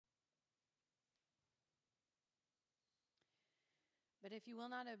But if you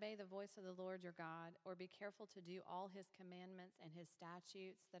will not obey the voice of the Lord your God, or be careful to do all his commandments and his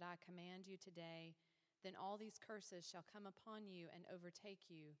statutes that I command you today, then all these curses shall come upon you and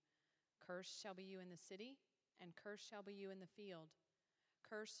overtake you. Cursed shall be you in the city, and cursed shall be you in the field.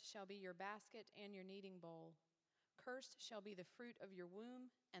 Cursed shall be your basket and your kneading bowl. Cursed shall be the fruit of your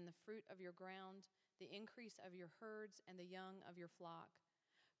womb and the fruit of your ground, the increase of your herds and the young of your flock.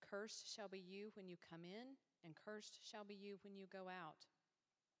 Cursed shall be you when you come in, and cursed shall be you when you go out.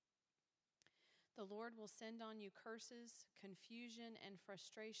 The Lord will send on you curses, confusion, and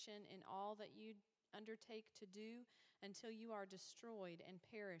frustration in all that you undertake to do until you are destroyed and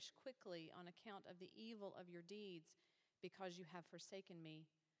perish quickly on account of the evil of your deeds, because you have forsaken me.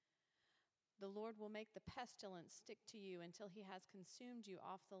 The Lord will make the pestilence stick to you until he has consumed you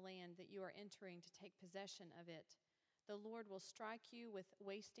off the land that you are entering to take possession of it. The Lord will strike you with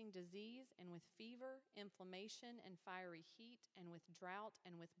wasting disease and with fever, inflammation, and fiery heat, and with drought,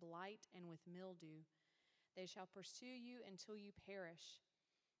 and with blight, and with mildew. They shall pursue you until you perish.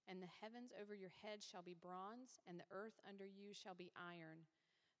 And the heavens over your head shall be bronze, and the earth under you shall be iron.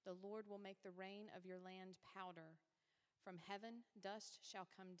 The Lord will make the rain of your land powder. From heaven dust shall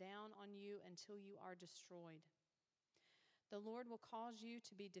come down on you until you are destroyed. The Lord will cause you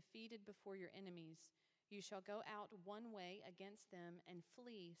to be defeated before your enemies. You shall go out one way against them and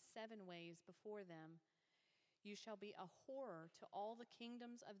flee 7 ways before them. You shall be a horror to all the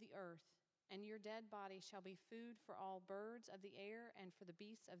kingdoms of the earth, and your dead body shall be food for all birds of the air and for the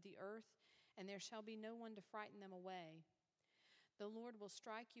beasts of the earth, and there shall be no one to frighten them away. The Lord will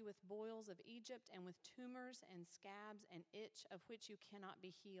strike you with boils of Egypt and with tumors and scabs and itch of which you cannot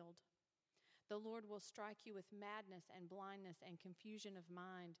be healed. The Lord will strike you with madness and blindness and confusion of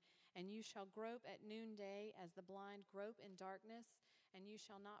mind, and you shall grope at noonday as the blind grope in darkness, and you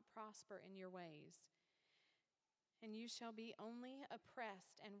shall not prosper in your ways. And you shall be only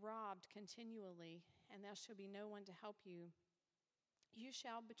oppressed and robbed continually, and there shall be no one to help you. You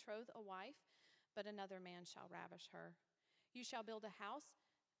shall betroth a wife, but another man shall ravish her. You shall build a house,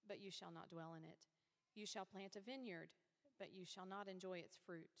 but you shall not dwell in it. You shall plant a vineyard, but you shall not enjoy its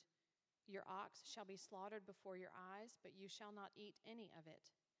fruit. Your ox shall be slaughtered before your eyes, but you shall not eat any of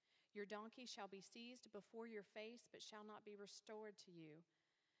it. Your donkey shall be seized before your face, but shall not be restored to you.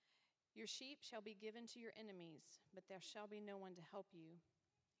 Your sheep shall be given to your enemies, but there shall be no one to help you.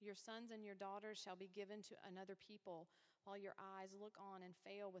 Your sons and your daughters shall be given to another people, while your eyes look on and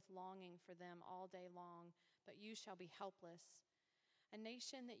fail with longing for them all day long, but you shall be helpless. A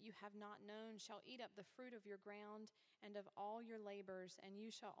nation that you have not known shall eat up the fruit of your ground and of all your labors, and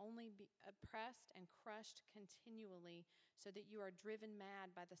you shall only be oppressed and crushed continually, so that you are driven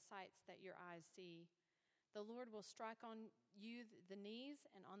mad by the sights that your eyes see. The Lord will strike on you the knees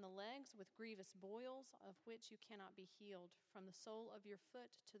and on the legs with grievous boils, of which you cannot be healed, from the sole of your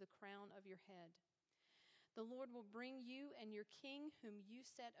foot to the crown of your head. The Lord will bring you and your king, whom you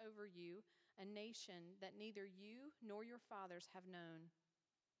set over you, a nation that neither you nor your fathers have known.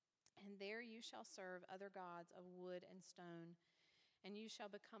 And there you shall serve other gods of wood and stone. And you shall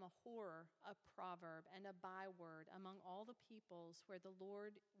become a horror, a proverb, and a byword among all the peoples where the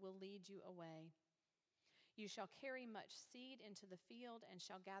Lord will lead you away. You shall carry much seed into the field and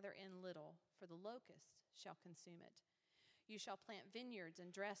shall gather in little, for the locusts shall consume it. You shall plant vineyards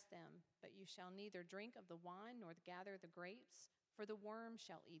and dress them, but you shall neither drink of the wine nor gather the grapes, for the worm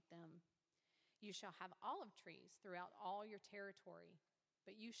shall eat them. You shall have olive trees throughout all your territory,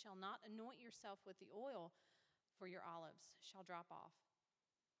 but you shall not anoint yourself with the oil, for your olives shall drop off.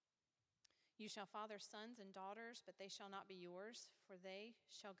 You shall father sons and daughters, but they shall not be yours, for they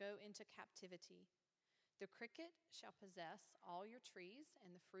shall go into captivity. The cricket shall possess all your trees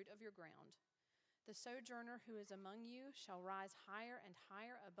and the fruit of your ground. The sojourner who is among you shall rise higher and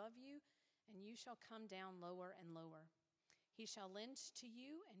higher above you, and you shall come down lower and lower. He shall lend to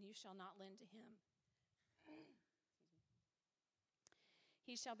you, and you shall not lend to him.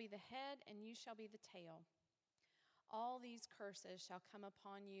 He shall be the head, and you shall be the tail. All these curses shall come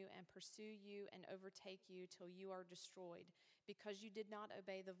upon you and pursue you and overtake you till you are destroyed, because you did not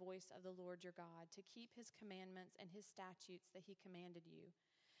obey the voice of the Lord your God to keep his commandments and his statutes that he commanded you.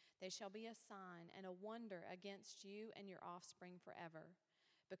 They shall be a sign and a wonder against you and your offspring forever.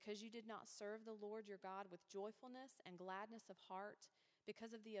 Because you did not serve the Lord your God with joyfulness and gladness of heart,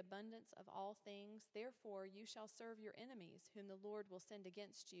 because of the abundance of all things, therefore you shall serve your enemies, whom the Lord will send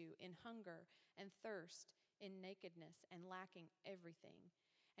against you in hunger and thirst, in nakedness and lacking everything.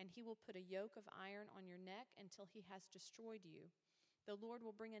 And he will put a yoke of iron on your neck until he has destroyed you. The Lord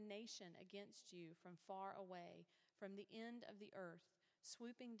will bring a nation against you from far away, from the end of the earth,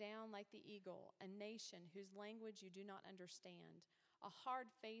 swooping down like the eagle, a nation whose language you do not understand. a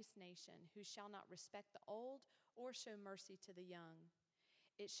hard-faced nation who shall not respect the old or show mercy to the young.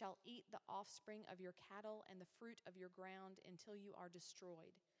 It shall eat the offspring of your cattle and the fruit of your ground until you are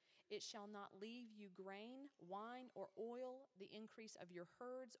destroyed. It shall not leave you grain, wine, or oil, the increase of your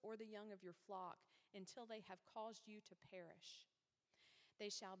herds, or the young of your flock, until they have caused you to perish. They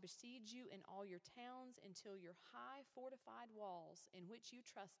shall besiege you in all your towns until your high fortified walls, in which you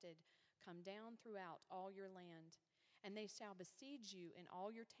trusted, come down throughout all your land. And they shall besiege you in all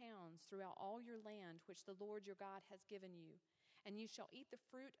your towns throughout all your land, which the Lord your God has given you. And you shall eat the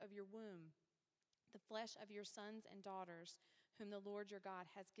fruit of your womb, the flesh of your sons and daughters, whom the Lord your God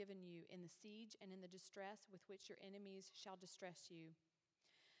has given you in the siege and in the distress with which your enemies shall distress you.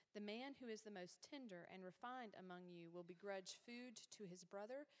 The man who is the most tender and refined among you will begrudge food to his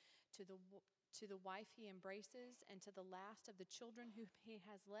brother, to the wife he embraces, and to the last of the children whom he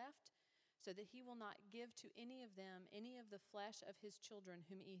has left, so that he will not give to any of them any of the flesh of his children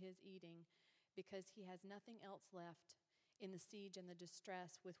whom he is eating, because he has nothing else left in the siege and the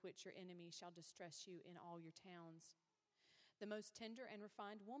distress with which your enemy shall distress you in all your towns. The most tender and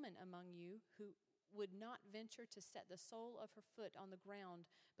refined woman among you, who would not venture to set the sole of her foot on the ground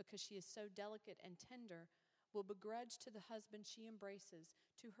because she is so delicate and tender, will begrudge to the husband she embraces,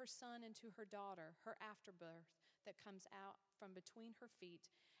 to her son and to her daughter, her afterbirth that comes out from between her feet,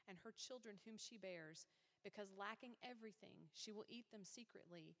 and her children whom she bears, because lacking everything, she will eat them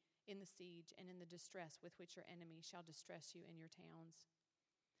secretly in the siege and in the distress with which your enemy shall distress you in your towns.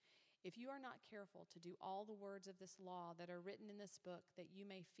 If you are not careful to do all the words of this law that are written in this book, that you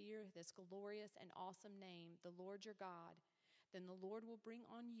may fear this glorious and awesome name, the Lord your God, then the Lord will bring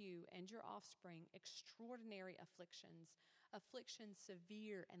on you and your offspring extraordinary afflictions, afflictions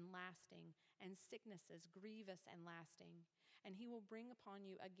severe and lasting, and sicknesses grievous and lasting. And he will bring upon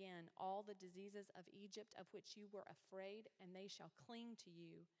you again all the diseases of Egypt of which you were afraid, and they shall cling to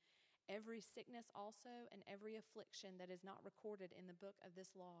you. Every sickness also and every affliction that is not recorded in the book of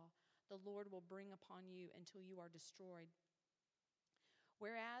this law, the Lord will bring upon you until you are destroyed.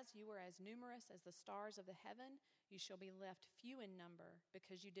 Whereas you were as numerous as the stars of the heaven, you shall be left few in number,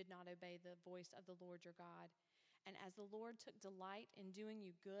 because you did not obey the voice of the Lord your God. And as the Lord took delight in doing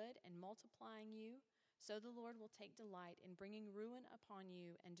you good and multiplying you, so the Lord will take delight in bringing ruin upon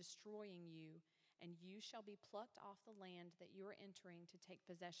you and destroying you, and you shall be plucked off the land that you are entering to take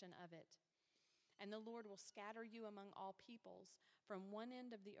possession of it. And the Lord will scatter you among all peoples, from one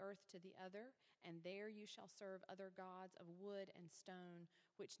end of the earth to the other, and there you shall serve other gods of wood and stone,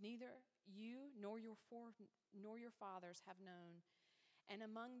 which neither you nor your fathers have known. And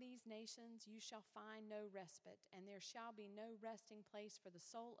among these nations you shall find no respite, and there shall be no resting place for the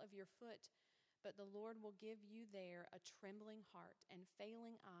sole of your foot. But the Lord will give you there a trembling heart and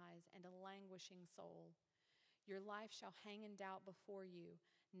failing eyes and a languishing soul. Your life shall hang in doubt before you.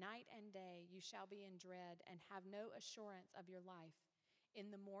 Night and day you shall be in dread and have no assurance of your life.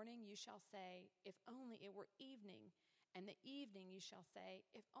 In the morning you shall say, if only it were evening. And the evening you shall say,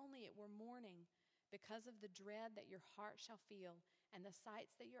 if only it were morning, because of the dread that your heart shall feel and the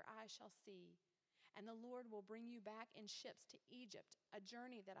sights that your eyes shall see. And the Lord will bring you back in ships to Egypt, a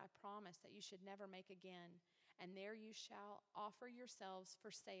journey that I promised that you should never make again. And there you shall offer yourselves for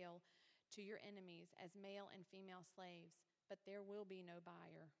sale to your enemies as male and female slaves, but there will be no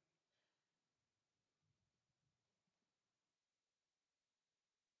buyer.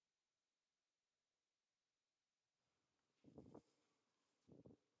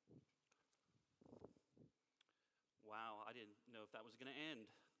 Wow, I didn't know if that was going to end.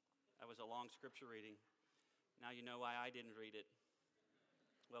 That was a long scripture reading. Now you know why I didn't read it.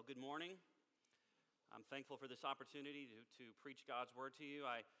 Well, good morning. I'm thankful for this opportunity to preach God's word to you.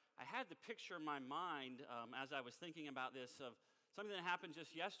 I had the picture in my mind as I was thinking about this of something that happened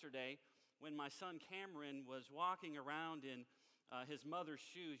just yesterday when my son Cameron was walking around in his mother's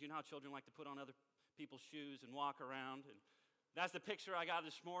shoes. You know how children like to put on other people's shoes and walk around? And that's the picture I got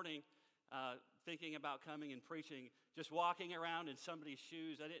this morning thinking about coming and preaching, just walking around in somebody's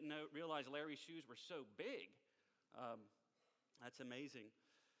shoes. I didn't realize Larry's shoes were so big. That's amazing.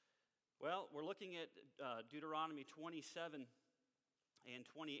 Well, we're looking at Deuteronomy 27 and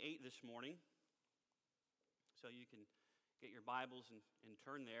 28 this morning. So you can get your Bibles and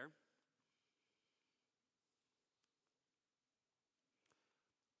turn there.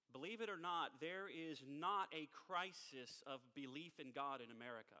 Believe it or not, there is not a crisis of belief in God in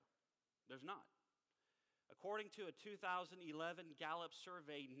America. There's not. According to a 2011 Gallup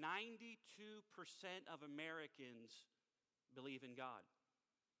survey, 92% of Americans believe in God.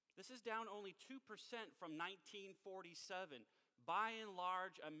 This is down only 2% from 1947. By and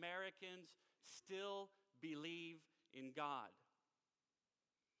large, Americans still believe in God.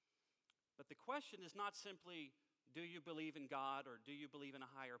 But the question is not simply, do you believe in God or do you believe in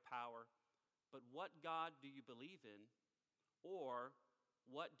a higher power? But what God do you believe in? Or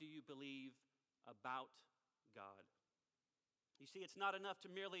what do you believe about God? You see, it's not enough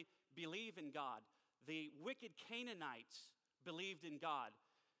to merely believe in God. The wicked Canaanites believed in God,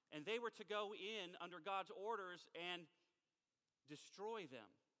 and they were to go in under God's orders and destroy them,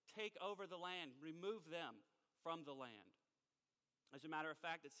 take over the land, remove them from the land. As a matter of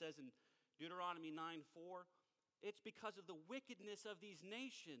fact, it says in Deuteronomy 9:4, it's because of the wickedness of these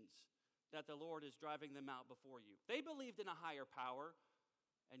nations that the Lord is driving them out before you. They believed in a higher power,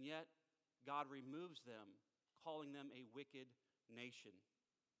 and yet God removes them, calling them a wicked nation.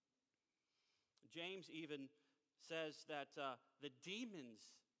 James even says that the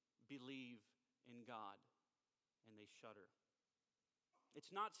demons believe in God, and they shudder.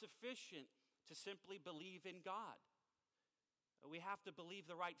 It's not sufficient to simply believe in God. We have to believe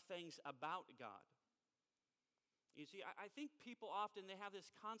the right things about God. You see, I think people often, they have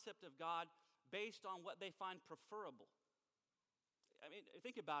this concept of God based on what they find preferable. I mean,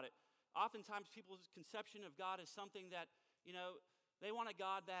 think about it. Oftentimes people's conception of God is something that, they want a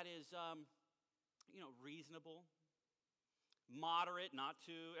God that is, reasonable, moderate, not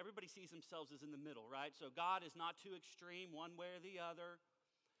too, everybody sees themselves as in the middle, right? So God is not too extreme one way or the other.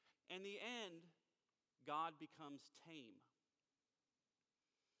 In the end, God becomes tame.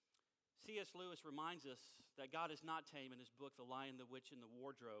 C.S. Lewis reminds us that God is not tame in his book, The Lion, the Witch, and the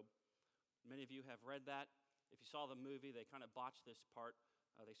Wardrobe. Many of you have read that. If you saw the movie, they kind of botched this part.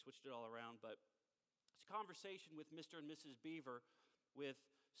 They switched it all around. But it's a conversation with Mr. and Mrs. Beaver, with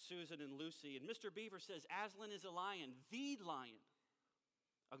Susan and Lucy. And Mr. Beaver says, Aslan is a lion, the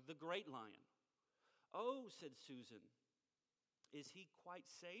great lion. Oh, said Susan, is he quite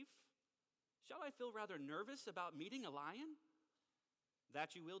safe? Shall I feel rather nervous about meeting a lion?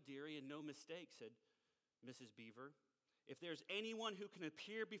 That you will, dearie, and no mistake, said Mrs. Beaver. If there's anyone who can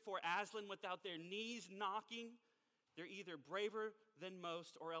appear before Aslan without their knees knocking, they're either braver than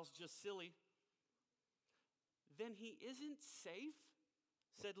most or else just silly. Then he isn't safe,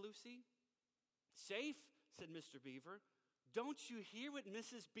 said Lucy. Safe, said Mr. Beaver. Don't you hear what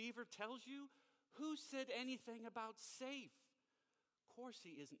Mrs. Beaver tells you? Who said anything about safe? Of course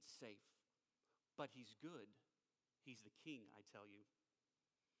he isn't safe, but he's good. He's the king, I tell you.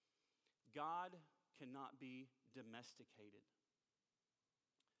 God cannot be domesticated.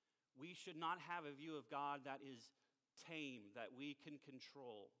 We should not have a view of God that is tame, that we can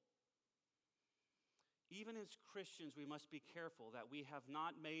control. Even as Christians, we must be careful that we have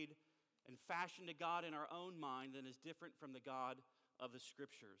not made and fashioned a God in our own mind that is different from the God of the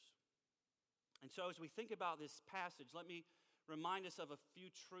Scriptures. And so as we think about this passage, let me remind us of a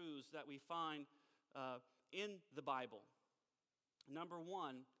few truths that we find in the Bible. Number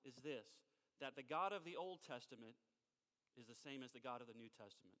one is this, that the God of the Old Testament is the same as the God of the New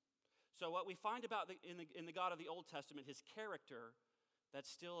Testament. So what we find about in the God of the Old Testament, his character, that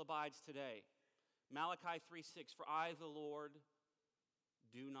still abides today. Malachi 3:6, for I, the Lord,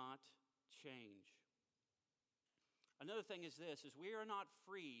 do not change. Another thing is this, is we are not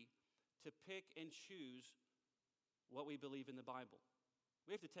free to pick and choose what we believe in the Bible.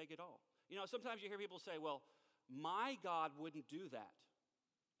 We have to take it all. Sometimes you hear people say, well, my God wouldn't do that.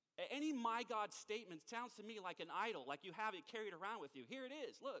 Any my God statement sounds to me like an idol, like you have it carried around with you. Here it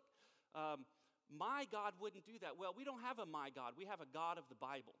is, look. My God wouldn't do that. Well, we don't have a my God. We have a God of the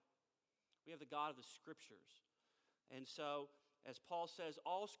Bible. We have the God of the Scriptures. And so, as Paul says,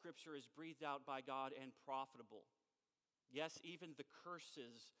 all Scripture is breathed out by God and profitable. Yes, even the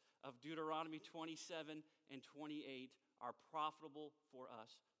curses of Deuteronomy 27 and 28 are profitable for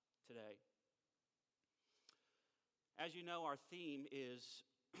us today. As you know, our theme is,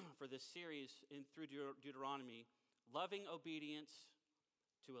 for this series through Deuteronomy, loving obedience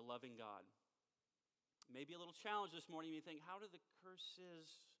to a loving God. Maybe a little challenge this morning. You think, how do the curses,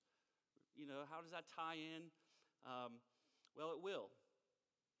 how does that tie in? Well, it will.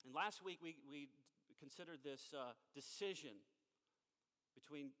 And last week we considered this decision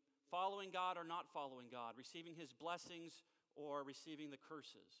between following God or not following God, receiving his blessings or receiving the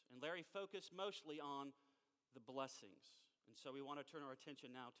curses. And Larry focused mostly on the blessings. And so we want to turn our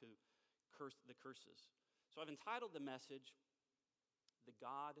attention now to the curses. So I've entitled the message, The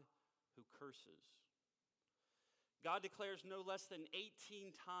God Who Curses. God declares no less than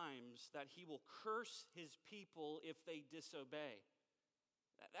 18 times that he will curse his people if they disobey.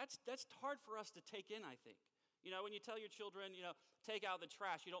 That's hard for us to take in, I think. When you tell your children, take out the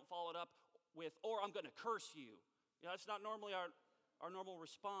trash, you don't follow it up with, or I'm going to curse you. That's not normally our normal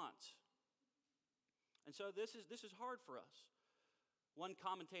response. And so this is hard for us. One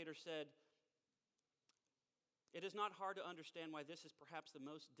commentator said, It is not hard to understand why this is perhaps the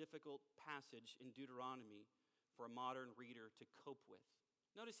most difficult passage in Deuteronomy for a modern reader to cope with.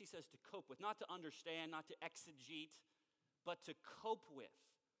 Notice he says to cope with, not to understand, not to exegete, but to cope with.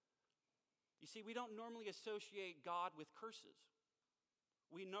 You see, we don't normally associate God with curses.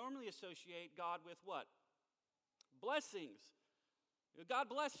 We normally associate God with what? Blessings. God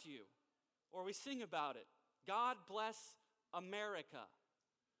bless you. Or we sing about it. God bless America.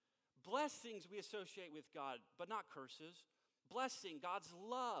 Blessings we associate with God, but not curses. Blessing, God's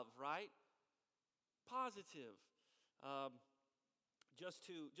love, right? Positive. Just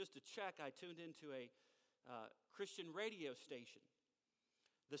to check, I tuned into a Christian radio station.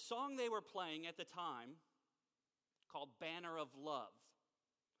 The song they were playing at the time, called Banner of Love.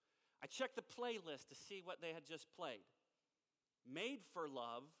 I checked the playlist to see what they had just played. Made for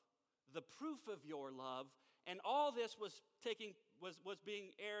Love, The Proof of Your Love, and all this was being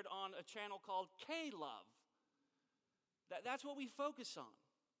aired on a channel called K-Love. That's what we focus on.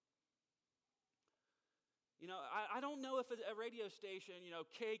 You know, I don't know if a radio station,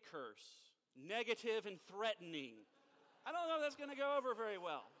 K-curse, negative and threatening. I don't know if that's going to go over very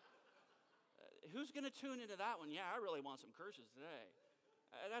well. Who's going to tune into that one? Yeah, I really want some curses today.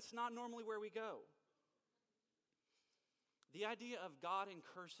 That's not normally where we go. The idea of God and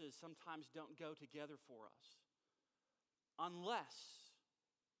curses sometimes don't go together for us unless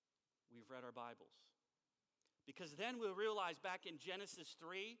we've read our Bibles. Because then we'll realize back in Genesis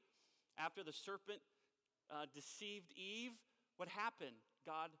 3, after the serpent deceived Eve, what happened?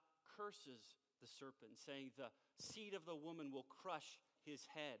 God curses the serpent, saying the seed of the woman will crush his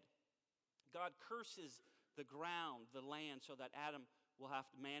head. God curses the ground, the land, so that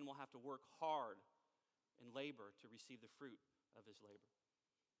man will have to work hard in labor to receive the fruit of his labor.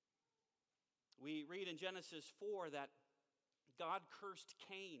 We read in Genesis 4 that God cursed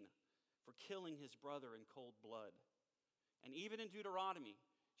Cain for killing his brother in cold blood. And even in Deuteronomy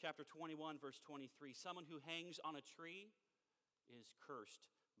chapter 21, verse 23, someone who hangs on a tree is cursed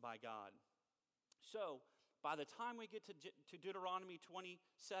by God. So, by the time we get to Deuteronomy 27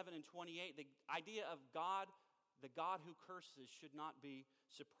 and 28, the idea of God, the God who curses, should not be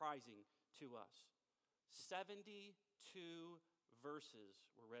surprising to us. 72 verses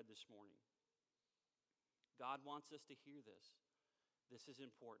were read this morning. God wants us to hear this. This is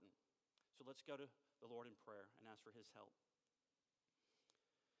important. So let's go to the Lord in prayer and ask for his help.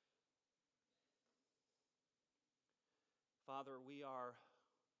 Father, we are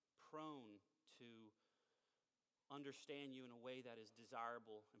prone to understand you in a way that is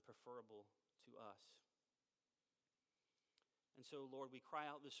desirable and preferable to us. And so, Lord, we cry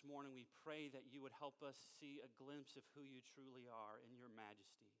out this morning, we pray that you would help us see a glimpse of who you truly are in your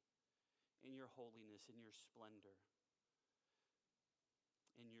majesty, in your holiness, in your splendor,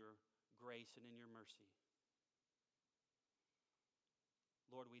 in your grace and in your mercy.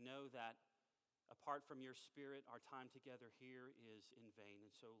 Lord, we know that apart from your Spirit, our time together here is in vain.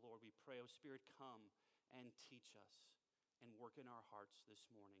 And so, Lord, we pray, oh Spirit, come and teach us and work in our hearts this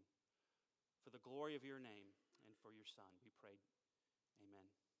morning. For the glory of your name and for your Son, we pray. Amen.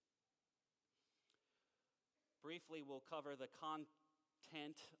 Briefly, we'll cover the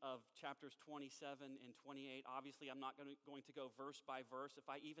content of chapters 27 and 28. Obviously, I'm not going to go verse by verse. If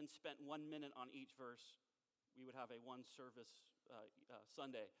I even spent 1 minute on each verse, we would have a one-service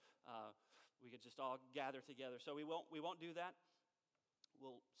Sunday. We could just all gather together. So we won't do that.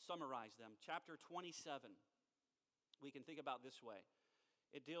 We'll summarize them. Chapter 27, we can think about this way.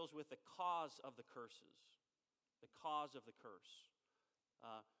 It deals with the cause of the curses. The cause of the curse.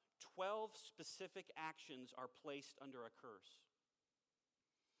 12 specific actions are placed under a curse.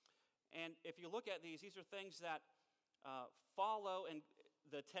 And if you look at these are things that follow in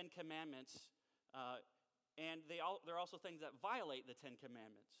the Ten Commandments, and they're also things that violate the Ten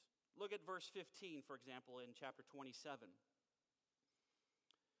Commandments. Look at verse 15, for example, in chapter 27.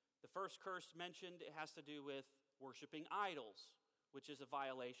 The first curse mentioned, it has to do with worshiping idols, which is a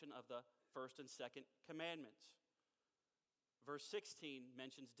violation of the first and second commandments. Verse 16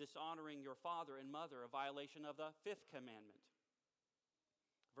 mentions dishonoring your father and mother, a violation of the fifth commandment.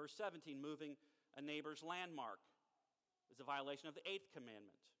 Verse 17, moving a neighbor's landmark, is a violation of the eighth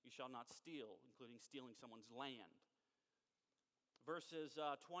commandment. You shall not steal, including stealing someone's land. Verses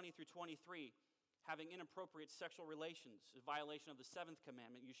 20 through 23, having inappropriate sexual relations, a violation of the seventh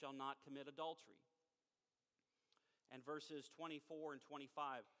commandment. You shall not commit adultery. And verses 24 and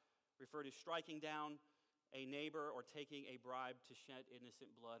 25 refer to striking down a neighbor or taking a bribe to shed innocent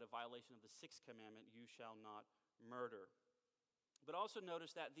blood, a violation of the sixth commandment. You shall not murder. But also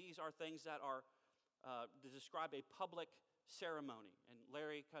notice that these are things that are to describe a public ceremony. And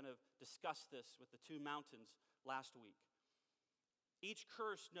Larry kind of discussed this with the two mountains last week. Each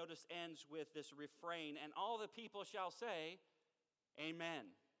curse, notice, ends with this refrain, and all the people shall say,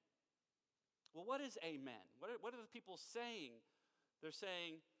 Amen. Well, what is amen? What are the people saying? They're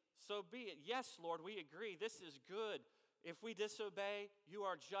saying, so be it. Yes, Lord, we agree. This is good. If we disobey, you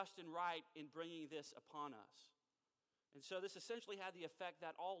are just and right in bringing this upon us. And so this essentially had the effect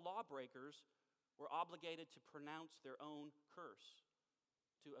that all lawbreakers were obligated to pronounce their own curse,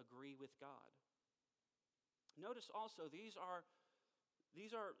 to agree with God. Notice also, these are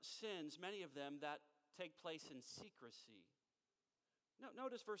sins, many of them, that take place in secrecy.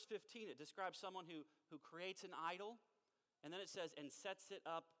 Notice verse 15. It describes someone who creates an idol, and then it says, and sets it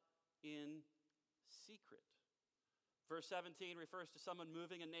up in secret. Verse 17 refers to someone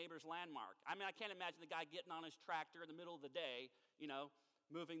moving a neighbor's landmark. I mean, I can't imagine the guy getting on his tractor in the middle of the day,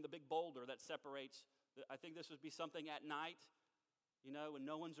 moving the big boulder that separates. I think this would be something at night, when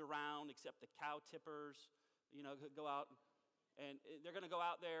no one's around except the cow tippers, go out. And they're going to go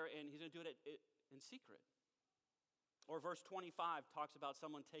out there, and he's going to do it in secret. Or verse 25 talks about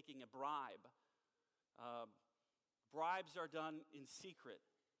someone taking a bribe. Bribes are done in secret.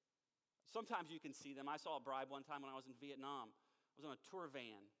 Sometimes you can see them. I saw a bribe one time when I was in Vietnam. I was on a tour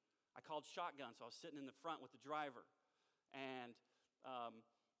van. I called shotgun, so I was sitting in the front with the driver. And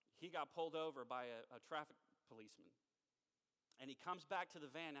he got pulled over by a traffic policeman. And he comes back to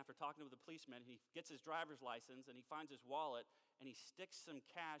the van after talking to the policeman. He gets his driver's license, and he finds his wallet, and he sticks some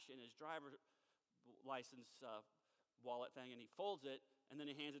cash in his driver's license wallet thing, and he folds it, and then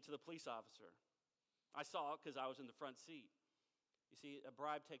he hands it to the police officer. I saw it because I was in the front seat. You see, a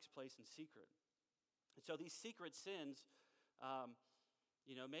bribe takes place in secret. And so these secret sins,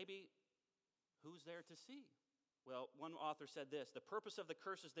 maybe who's there to see? Well, one author said this: the purpose of the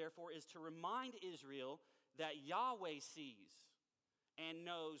curses, therefore, is to remind Israel that Yahweh sees and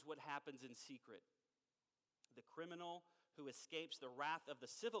knows what happens in secret. The criminal who escapes the wrath of the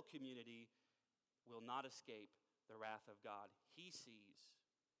civil community will not escape the wrath of God. He sees,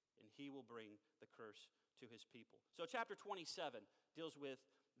 and he will bring the curse to his people. So chapter 27 deals with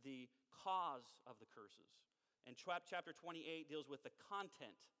the cause of the curses. And chapter 28 deals with the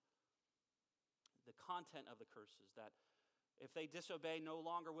content of the curses, that if they disobey, no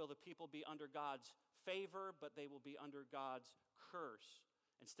longer will the people be under God's favor, but they will be under God's curse.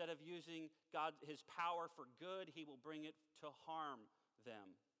 Instead of using his power for good, he will bring it to harm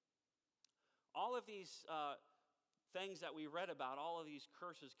them. All of these things that we read about, all of these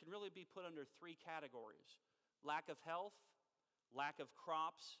curses, can really be put under three categories: lack of health, lack of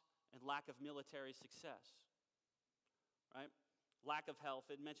crops, and lack of military success. Right? Lack of health,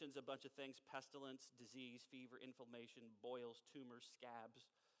 it mentions a bunch of things: pestilence, disease, fever, inflammation, boils, tumors, scabs,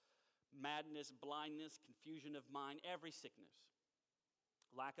 madness, blindness, confusion of mind, every sickness.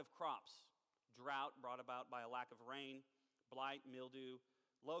 Lack of crops, drought brought about by a lack of rain, blight, mildew,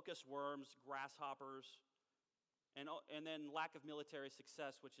 locust, worms, grasshoppers, and then lack of military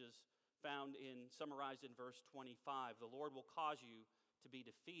success, which is summarized in verse 25. The Lord will cause you to be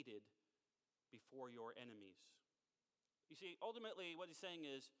defeated before your enemies. You see, ultimately what he's saying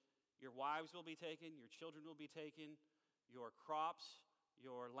is your wives will be taken, your children will be taken, your crops,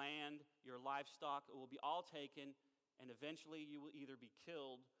 your land, your livestock will be all taken, and eventually you will either be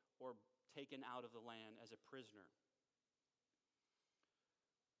killed or taken out of the land as a prisoner.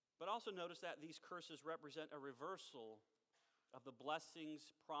 But also notice that these curses represent a reversal of the blessings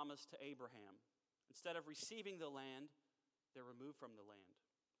promised to Abraham. Instead of receiving the land, they're removed from the land.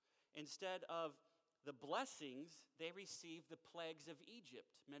 Instead of the blessings, they receive the plagues of Egypt.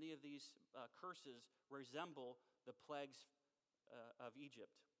 Many of these curses resemble the plagues of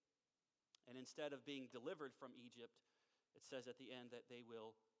Egypt. And instead of being delivered from Egypt, it says at the end that they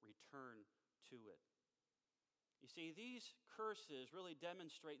will return to it. You see, these curses really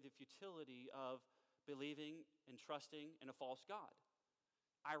demonstrate the futility of believing and trusting in a false God.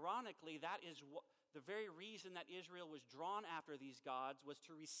 Ironically, that is the very reason that Israel was drawn after these gods, was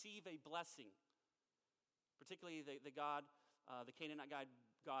to receive a blessing. Particularly the Canaanite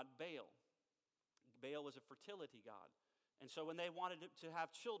god Baal. Baal was a fertility god. And so when they wanted to have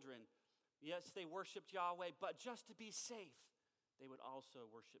children, yes, they worshiped Yahweh, but just to be safe, they would also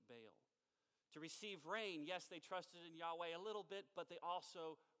worship Baal. To receive rain, yes, they trusted in Yahweh a little bit, but they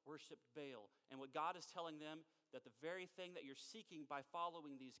also worshiped Baal. And what God is telling them, that the very thing that you're seeking by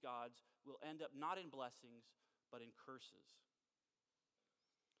following these gods will end up not in blessings, but in curses.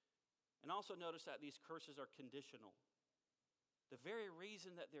 And also notice that these curses are conditional. The very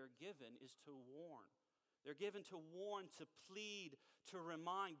reason that they're given is to warn. They're given to warn, to plead, to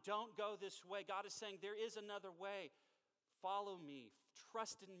remind. Don't go this way. God is saying there is another way. Follow me.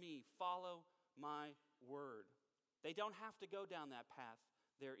 Trust in me. Follow my word. They don't have to go down that path.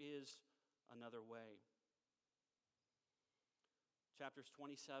 There is another way. Chapters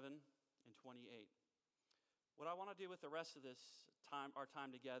 27 and 28. What I want to do with the rest of this time, our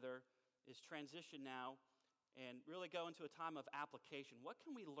time together, is transition now and really go into a time of application. What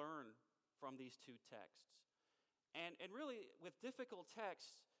can we learn from these two texts? And really, with difficult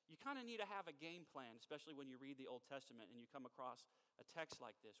texts, you kind of need to have a game plan, especially when you read the Old Testament and you come across a text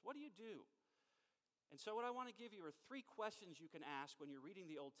like this. What do you do? And so what I want to give you are 3 questions you can ask when you're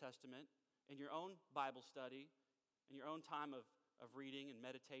reading the Old Testament in your own Bible study, in your own time of reading and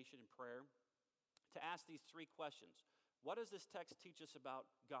meditation and prayer, to ask these 3 questions. What does this text teach us about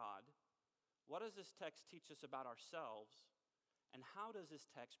God? What does this text teach us about ourselves? And how does this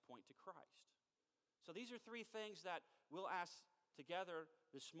text point to Christ? So these are 3 things that we'll ask together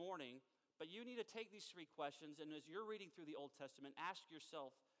this morning, but you need to take these 3 questions, and as you're reading through the Old Testament, ask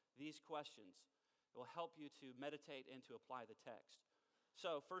yourself these questions. It will help you to meditate and to apply the text.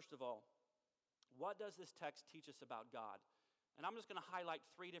 So, first of all, what does this text teach us about God? And I'm just going to highlight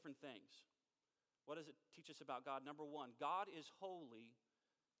 3 different things. What does it teach us about God? Number 1, God is holy,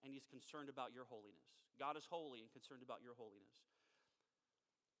 and He's concerned about your holiness. God is holy and concerned about your holiness.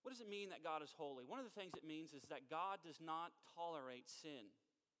 What does it mean that God is holy? One of the things it means is that God does not tolerate sin.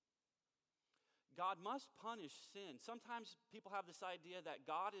 God must punish sin. Sometimes people have this idea that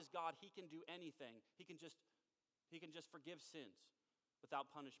God is God, He can do anything. He can just forgive sins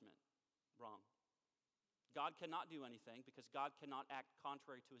without punishment. Wrong. God cannot do anything because God cannot act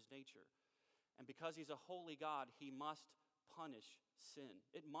contrary to His nature. And because He's a holy God, He must punish sin.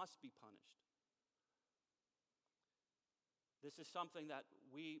 It must be punished. This is something that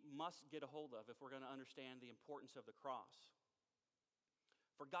we must get a hold of if we're going to understand the importance of the cross.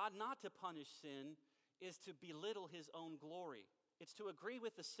 For God not to punish sin is to belittle His own glory. It's to agree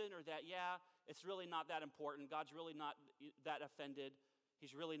with the sinner that, yeah, it's really not that important. God's really not that offended.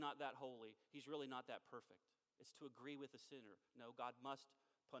 He's really not that holy. He's really not that perfect. It's to agree with the sinner. No, God must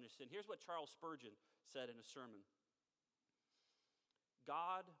punish sin. Here's what Charles Spurgeon said in a sermon.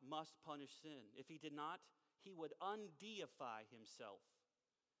 God must punish sin. If He did not, He would undeify Himself.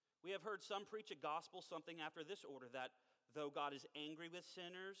 We have heard some preach a gospel, something after this order, that though God is angry with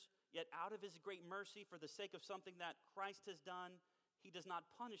sinners, yet out of His great mercy for the sake of something that Christ has done, He does not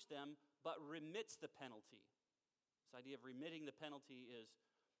punish them, but remits the penalty. This idea of remitting the penalty is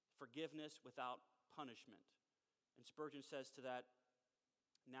forgiveness without punishment. And Spurgeon says to that,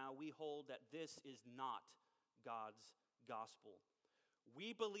 now we hold that this is not God's gospel.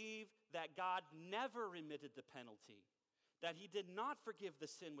 We believe that God never remitted the penalty, that He did not forgive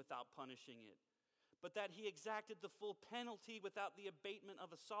the sin without punishing it, but that He exacted the full penalty without the abatement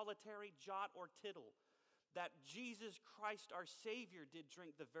of a solitary jot or tittle, that Jesus Christ our Savior did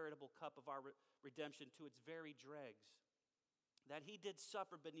drink the veritable cup of our redemption to its very dregs, that He did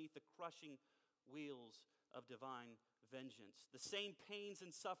suffer beneath the crushing wheels of divine vengeance, the same pains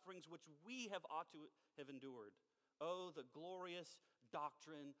and sufferings which we have ought to have endured. Oh, the glorious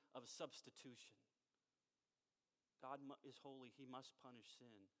doctrine of substitution. God is holy. He must punish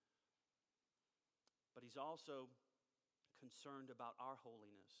sin. But He's also concerned about our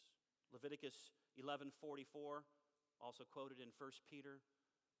holiness. Leviticus 11:44, also quoted in 1 Peter,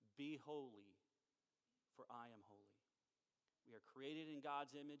 be holy, for I am holy. We are created in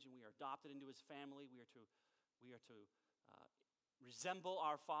God's image and we are adopted into His family. We are to resemble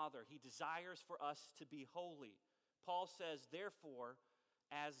our Father. He desires for us to be holy. Paul says, therefore,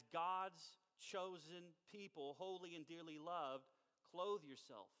 as God's chosen people, holy and dearly loved, clothe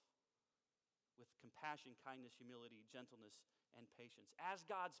yourself with compassion, kindness, humility, gentleness, and patience. As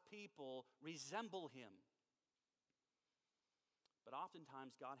God's people, resemble Him. But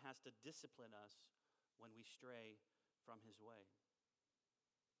oftentimes, God has to discipline us when we stray from His way.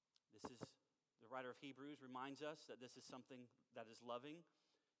 The writer of Hebrews reminds us that this is something that is loving.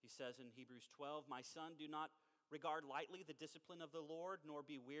 He says in Hebrews 12, my son, do not regard lightly the discipline of the Lord, nor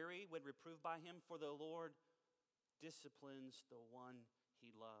be weary when reproved by Him, for the Lord disciplines the one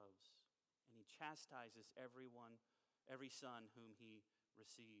He loves, and He chastises every son whom He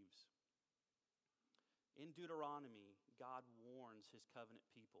receives. In Deuteronomy, God warns His covenant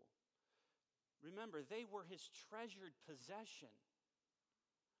people. Remember, they were His treasured possession.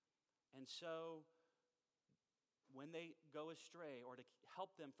 And so, when they go astray, or to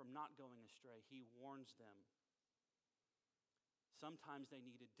help them from not going astray, He warns them. Sometimes they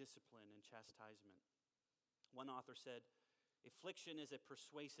needed discipline and chastisement. One author said, affliction is a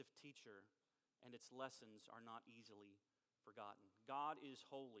persuasive teacher, and its lessons are not easily forgotten. God is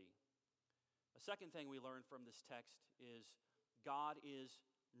holy. A second thing we learn from this text is God is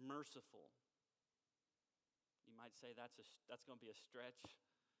merciful. You might say that's going to be a stretch.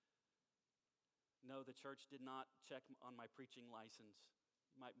 No, the church did not check on my preaching license.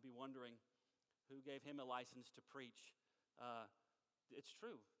 You might be wondering, who gave him a license to preach? It's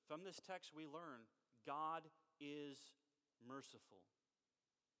true. From this text we learn God is merciful.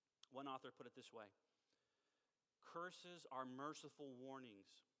 One author put it this way: curses are merciful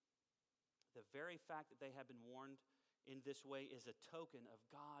warnings. The very fact that they have been warned in this way is a token of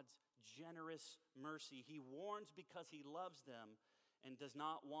God's generous mercy. He warns because he loves them and does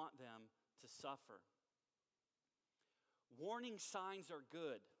not want them to suffer. Warning signs are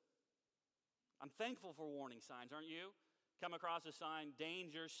good. I'm thankful for warning signs, aren't you? Come across a sign,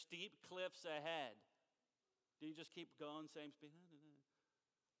 danger, steep cliffs ahead. Do you just keep going, same speed?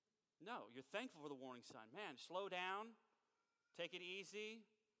 No, you're thankful for the warning sign. Man, slow down, take it easy,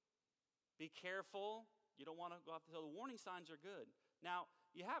 be careful. You don't want to go off. So the warning signs are good. Now,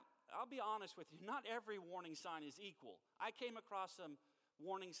 I'll be honest with you, not every warning sign is equal. I came across some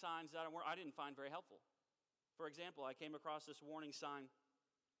warning signs that I didn't find very helpful. For example, I came across this warning sign.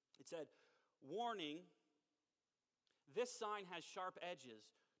 It said, warning, this sign has sharp edges.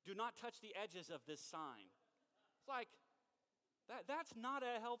 Do not touch the edges of this sign. It's like, that's not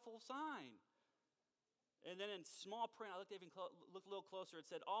a helpful sign. And then in small print, I looked a little closer. It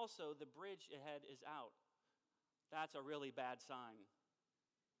said, also, the bridge ahead is out. That's a really bad sign.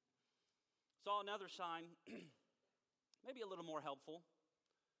 Saw another sign, maybe a little more helpful.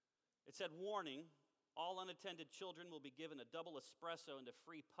 It said, warning, all unattended children will be given a double espresso and a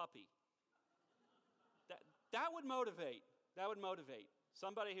free puppy. That would motivate. That would motivate.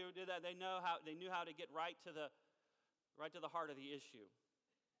 Somebody who did that, they knew how to get right to the heart of the issue.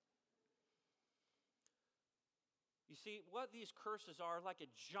 You see, what these curses are like a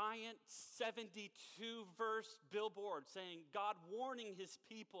giant 72-verse billboard saying, God warning his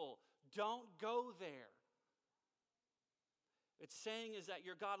people, don't go there. It's saying is that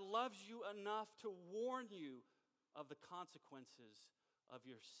your God loves you enough to warn you of the consequences of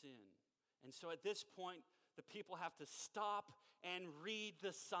your sin. And so at this point, the people have to stop and read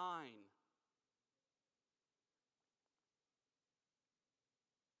the sign.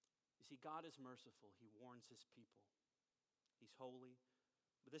 You see, God is merciful. He warns his people. He's holy.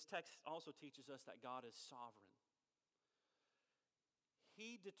 But this text also teaches us that God is sovereign.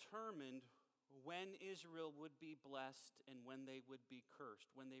 He determined when Israel would be blessed and when they would be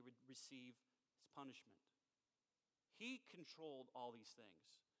cursed, when they would receive his punishment. He controlled all these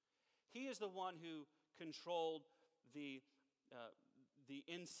things. He is the one who controlled the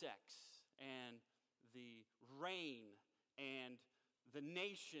insects and the rain and the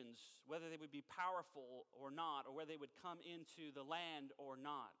nations, whether they would be powerful or not, or whether they would come into the land or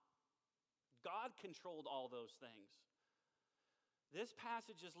not. God controlled all those things. This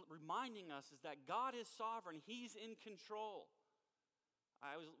passage is reminding us is that God is sovereign. He's in control.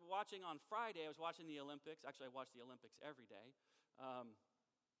 I was watching on Friday, I was watching the Olympics. Actually, I watch the Olympics every day. I'm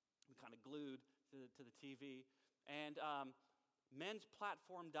kind of glued to the TV. And men's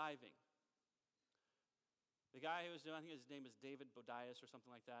platform diving. The guy who was doing, I think his name is David Bodias or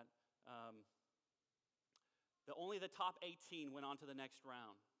something like that. Only the top 18 went on to the next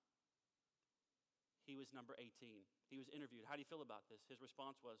round. He was number 18. He was interviewed. How do you feel about this? His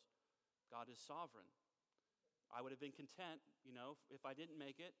response was, God is sovereign. I would have been content, if I didn't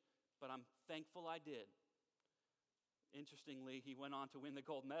make it, but I'm thankful I did. Interestingly, he went on to win the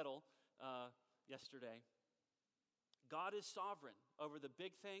gold medal yesterday. God is sovereign over the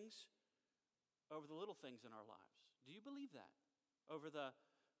big things, over the little things in our lives. Do you believe that? Over the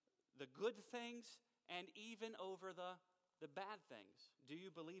good things and even over the bad things. Do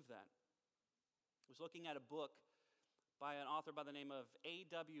you believe that? I was looking at a book by an author by the name of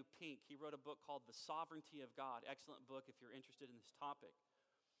A.W. Pink. He wrote a book called The Sovereignty of God. Excellent book if you're interested in this topic.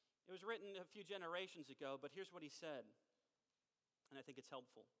 It was written a few generations ago, but here's what he said, and I think it's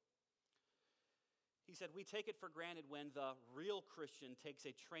helpful. He said, we take it for granted when the real Christian takes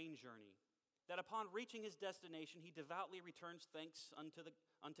a train journey, that upon reaching his destination, he devoutly returns thanks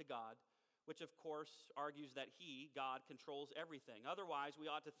unto God, which of course argues that he, God, controls everything. Otherwise, we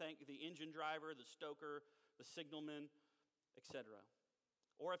ought to thank the engine driver, the stoker, the signalman, etc.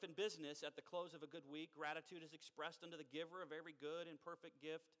 Or if in business, at the close of a good week, gratitude is expressed unto the giver of every good and perfect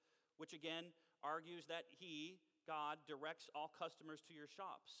gift, which again argues that he, God, directs all customers to your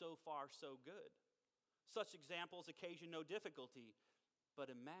shop. So far, so good. Such examples occasion no difficulty, but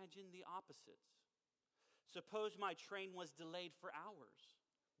imagine the opposites. Suppose my train was delayed for hours.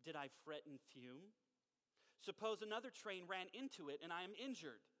 Did I fret and fume? Suppose another train ran into it and I am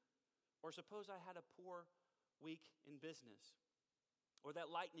injured. Or suppose I had a poor week in business, or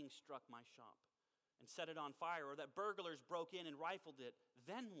that lightning struck my shop and set it on fire, or that burglars broke in and rifled it,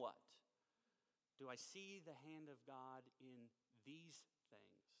 then what? Do I see the hand of God in these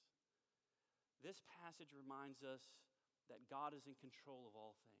things? This passage reminds us that God is in control of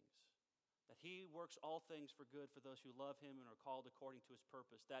all things, that He works all things for good for those who love Him and are called according to His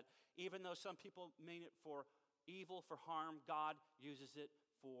purpose, that even though some people mean it for evil, for harm, God uses it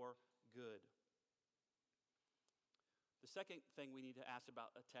for good. The second thing we need to ask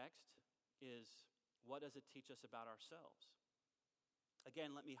about a text is, what does it teach us about ourselves?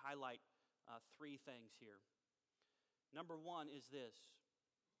 Again, let me highlight three things here. Number one is this: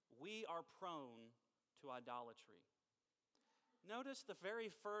 we are prone to idolatry. Notice the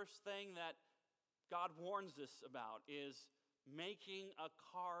very first thing that God warns us about is making a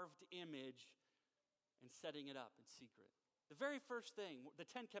carved image and setting it up in secret. The very first thing, the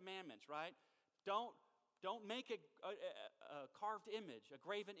Ten Commandments, right? Don't make a carved image, a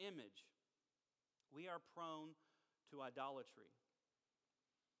graven image. We are prone to idolatry.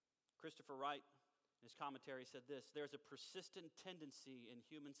 Christopher Wright, in his commentary, said this: there's a persistent tendency in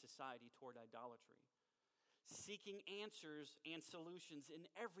human society toward idolatry, seeking answers and solutions in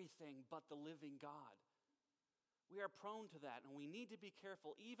everything but the living God. We are prone to that, and we need to be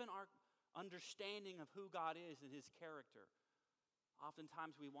careful. Even our understanding of who God is and His character.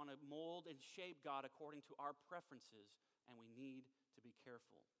 Oftentimes we want to mold and shape God according to our preferences, and we need to be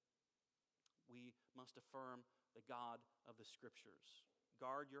careful. We must affirm the God of the Scriptures.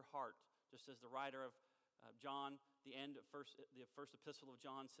 Guard your heart, just as the writer of John, the first epistle of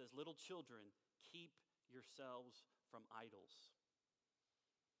John says, little children, keep yourselves from idols.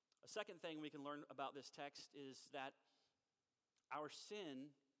 A second thing we can learn about this text is that our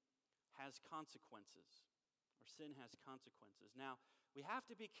sin has consequences. Our sin has consequences. Now, we have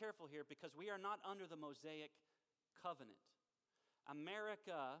to be careful here because we are not under the Mosaic covenant.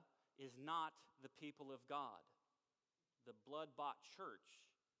 America is not the people of God. The blood-bought church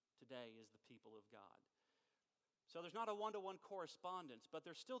today is the people of God. So there's not a one-to-one correspondence, but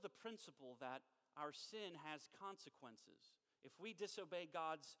there's still the principle that our sin has consequences. If we disobey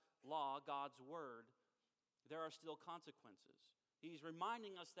God's law, God's word, there are still consequences. He's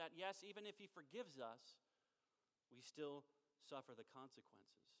reminding us that, yes, even if He forgives us, we still suffer the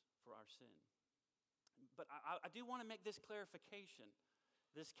consequences for our sin. But I do want to make this clarification,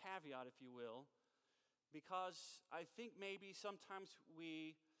 this caveat, if you will, because I think maybe sometimes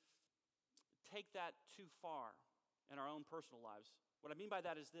we take that too far in our own personal lives. What I mean by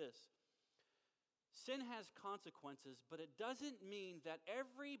that is this: sin has consequences, but it doesn't mean that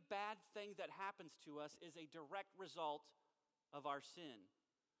every bad thing that happens to us is a direct result of our sin.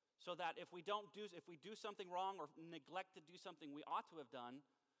 So that if we do something wrong or neglect to do something we ought to have done,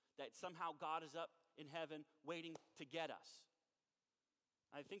 that somehow God is up in heaven waiting to get us.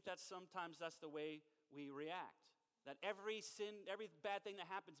 I think sometimes that's the way we react. That every sin, every bad thing that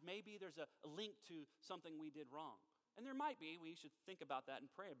happens, maybe there's a link to something we did wrong. And there might be. We should think about that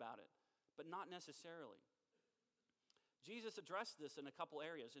and pray about it. But not necessarily. Jesus addressed this in a couple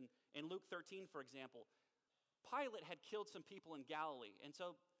areas. In Luke 13, for example, Pilate had killed some people in Galilee. And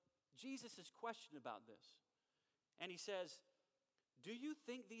so Jesus is questioned about this. And he says, do you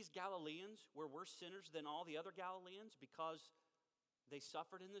think these Galileans were worse sinners than all the other Galileans because they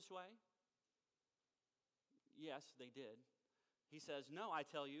suffered in this way? Yes, they did. He says, no, I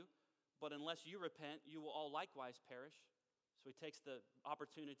tell you, but unless you repent, you will all likewise perish. So he takes the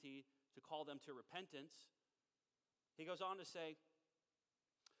opportunity to call them to repentance. He goes on to say,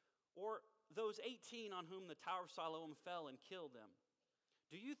 or those 18 on whom the Tower of Siloam fell and killed them,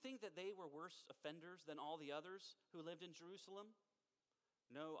 do you think that they were worse offenders than all the others who lived in Jerusalem?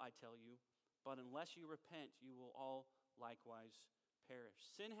 No, I tell you, but unless you repent, you will all likewise perish.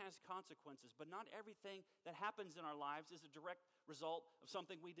 Sin has consequences, but not everything that happens in our lives is a direct result of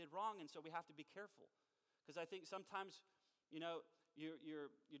something we did wrong, and so we have to be careful. Because I think sometimes,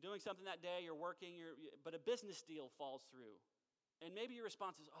 you're doing something that day, you're working, but a business deal falls through. And maybe your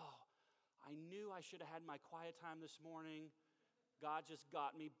response is, oh, I knew I should have had my quiet time this morning. God just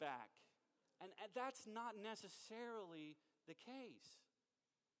got me back. And that's not necessarily the case.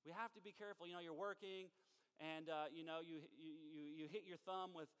 We have to be careful. You're working, and you hit your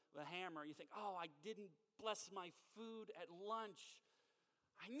thumb with a hammer. You think, oh, I didn't bless my food at lunch.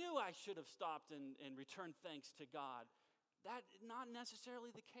 I knew I should have stopped and returned thanks to God. That's not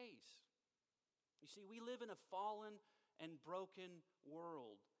necessarily the case. You see, we live in a fallen and broken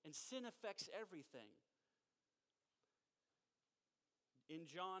world, and sin affects everything. In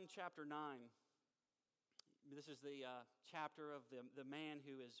John chapter 9, this is the chapter of the man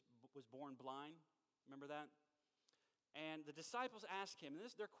who was born blind. Remember that? And the disciples ask him, and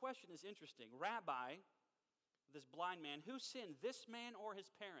their question is interesting. Rabbi, this blind man, who sinned, this man or his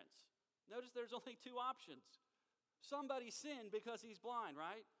parents? Notice there's only two options. Somebody sinned because he's blind,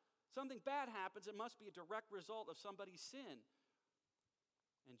 right? Something bad happens, it must be a direct result of somebody's sin.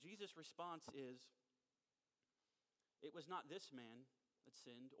 And Jesus' response is, it was not this man that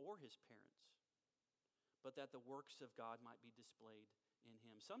sinned or his parents, but that the works of God might be displayed in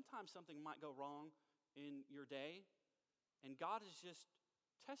him. Sometimes something might go wrong in your day, and God is just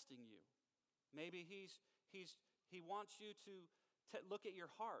testing you. Maybe He wants you to look at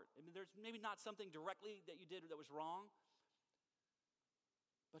your heart. I mean, there's maybe not something directly that you did that was wrong,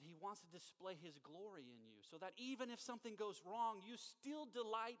 but He wants to display His glory in you, so that even if something goes wrong, you still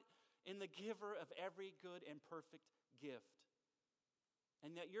delight in the giver of every good and perfect gift.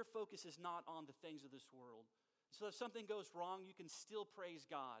 And that your focus is not on the things of this world. So if something goes wrong, you can still praise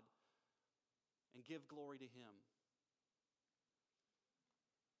God and give glory to Him.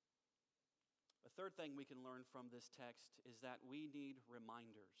 A third thing we can learn from this text is that we need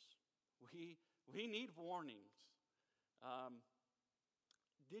reminders. We need warnings.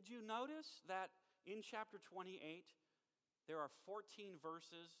 Did you notice that in chapter 28, there are 14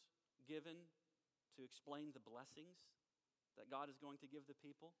 verses given to explain the blessings that God is going to give the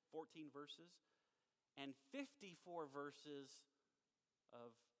people? 14 verses. And 54 verses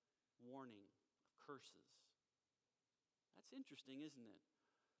of warning, of curses. That's interesting, isn't it?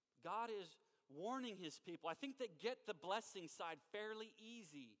 God is warning His people. I think they get the blessing side fairly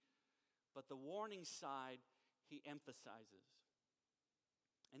easy, but the warning side He emphasizes.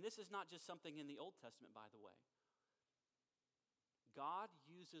 And this is not just something in the Old Testament, by the way. God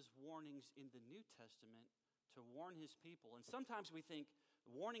uses warnings in the New Testament to warn His people. And sometimes we think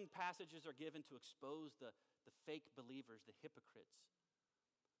warning passages are given to expose the fake believers, the hypocrites.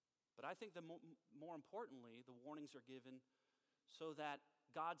 But I think more importantly, the warnings are given so that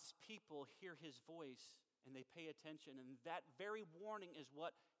God's people hear His voice and they pay attention. And that very warning is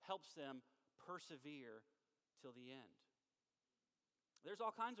what helps them persevere till the end. There's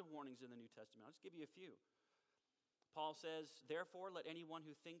all kinds of warnings in the New Testament. I'll just give you a few. Paul says, therefore, let anyone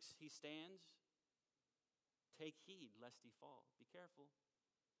who thinks he stands take heed lest he fall. Be careful.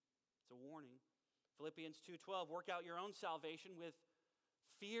 It's a warning. Philippians 2:12, work out your own salvation with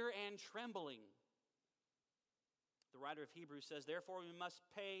fear and trembling. The writer of Hebrews says, therefore, we must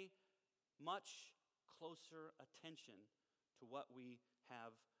pay much closer attention to what we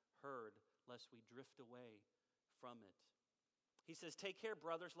have heard, lest we drift away from it. He says, take care,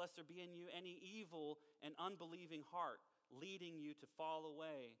 brothers, lest there be in you any evil and unbelieving heart, leading you to fall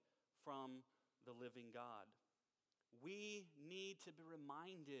away from the living God. We need to be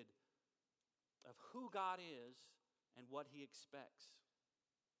reminded of who God is and what He expects.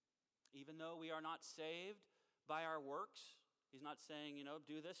 Even though we are not saved by our works, He's not saying,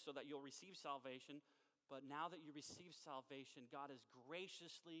 do this so that you'll receive salvation. But now that you receive salvation, God is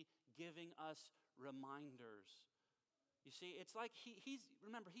graciously giving us reminders. You see, it's like He's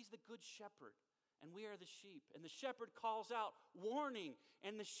the good shepherd, and we are the sheep. And the shepherd calls out warning,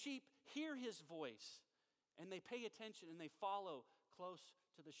 and the sheep hear His voice, and they pay attention, and they follow close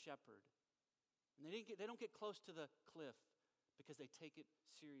to the shepherd. And they don't get close to the cliff because they take it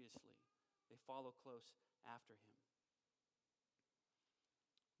seriously. They follow close after Him.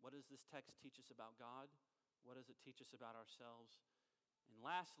 What does this text teach us about God? What does it teach us about ourselves? And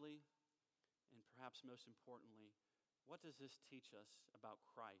lastly, and perhaps most importantly, what does this teach us about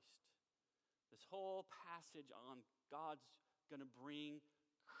Christ? This whole passage on God's going to bring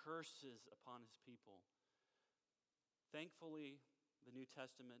curses upon His people. Thankfully, the New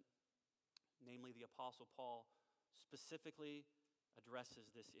Testament, namely the Apostle Paul, specifically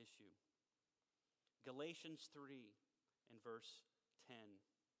addresses this issue. Galatians 3 and verse 10.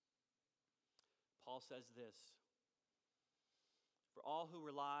 Paul says this, for all who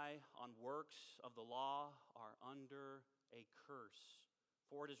rely on works of the law are under a curse.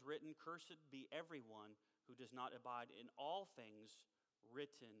 For it is written, cursed be everyone who does not abide in all things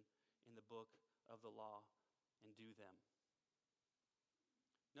written in the book of the law and do them.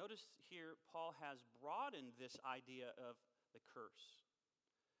 Notice here, Paul has broadened this idea of the curse,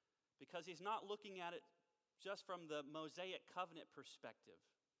 because he's not looking at it just from the Mosaic covenant perspective,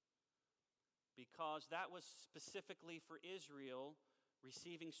 because that was specifically for Israel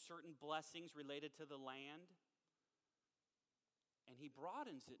receiving certain blessings related to the land. And he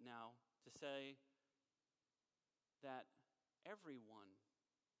broadens it now to say that everyone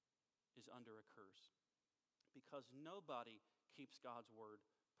is under a curse, because nobody keeps God's word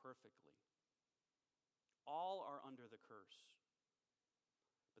perfectly. All are under the curse.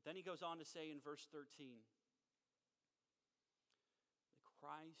 But then he goes on to say in verse 13,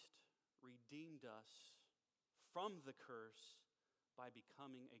 Christ redeemed us from the curse by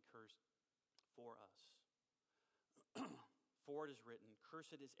becoming a curse for us. For it is written,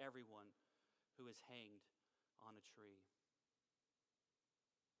 "Cursed is everyone who is hanged on a tree."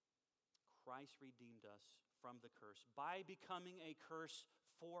 Christ redeemed us from the curse by becoming a curse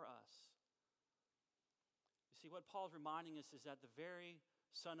for us. You see, what Paul's reminding us is that the very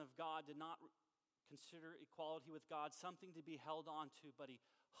Son of God did not consider equality with God something to be held on to, but he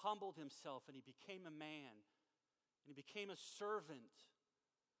humbled himself and he became a man and he became a servant.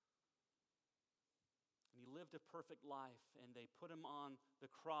 And he lived a perfect life, and they put him on the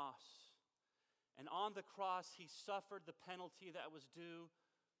cross. And on the cross, he suffered the penalty that was due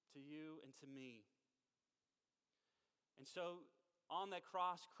to you and to me. And so, on that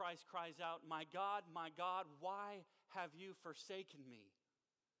cross, Christ cries out, my God, why have you forsaken me?"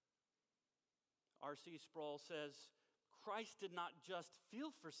 R.C. Sproul says, Christ did not just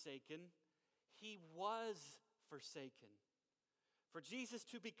feel forsaken, he was forsaken. For Jesus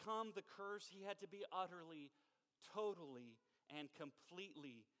to become the curse, he had to be utterly, totally, and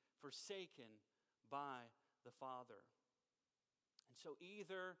completely forsaken by the Father. And so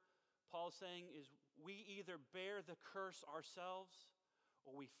Paul's saying is, we either bear the curse ourselves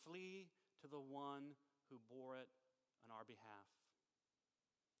or we flee to the one who bore it on our behalf.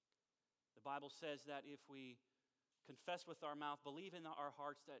 The Bible says that if we confess with our mouth, believe in our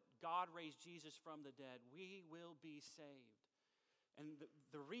hearts that God raised Jesus from the dead, we will be saved. And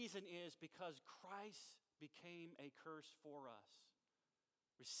the reason is because Christ became a curse for us,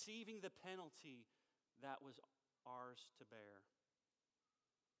 receiving the penalty that was ours to bear.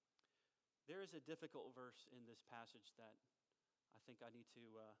 There is a difficult verse in this passage that I think I need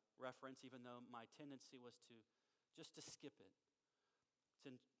to reference, even though my tendency was to skip it. It's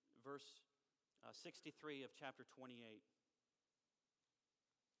in verse 63 of chapter 28.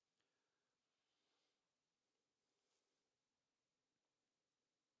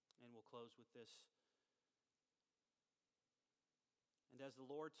 And we'll close with this. "And as the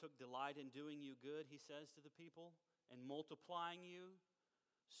Lord took delight in doing you good," he says to the people, "and multiplying you,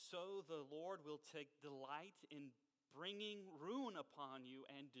 so the Lord will take delight in bringing ruin upon you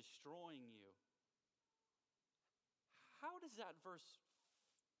and destroying you." How does that verse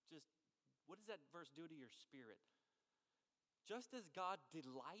what does that verse do to your spirit? Just as God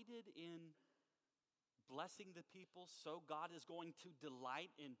delighted in blessing the people, so God is going to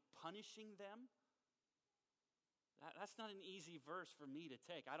delight in punishing them? That's not an easy verse for me to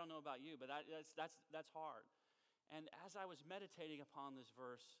take. I don't know about you, but that's hard. And as I was meditating upon this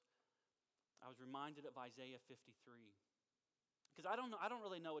verse, I was reminded of Isaiah 53. Because I don't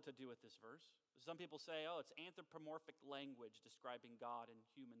really know what to do with this verse. Some people say, it's anthropomorphic language describing God in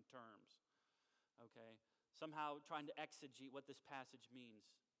human terms. Okay? Somehow trying to exegete what this passage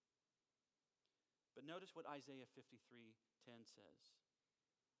means. But notice what Isaiah 53:10 says.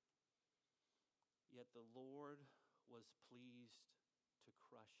 "Yet the Lord was pleased to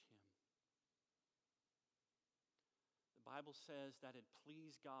crush him." The Bible says that it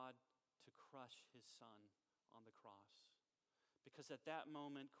pleased God to crush his Son on the cross. Because at that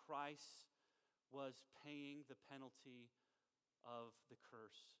moment, Christ was paying the penalty of the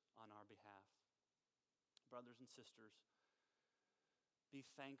curse on our behalf. Brothers and sisters, be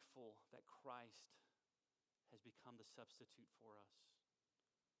thankful that Christ has become the substitute for us.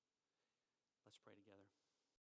 Let's pray together.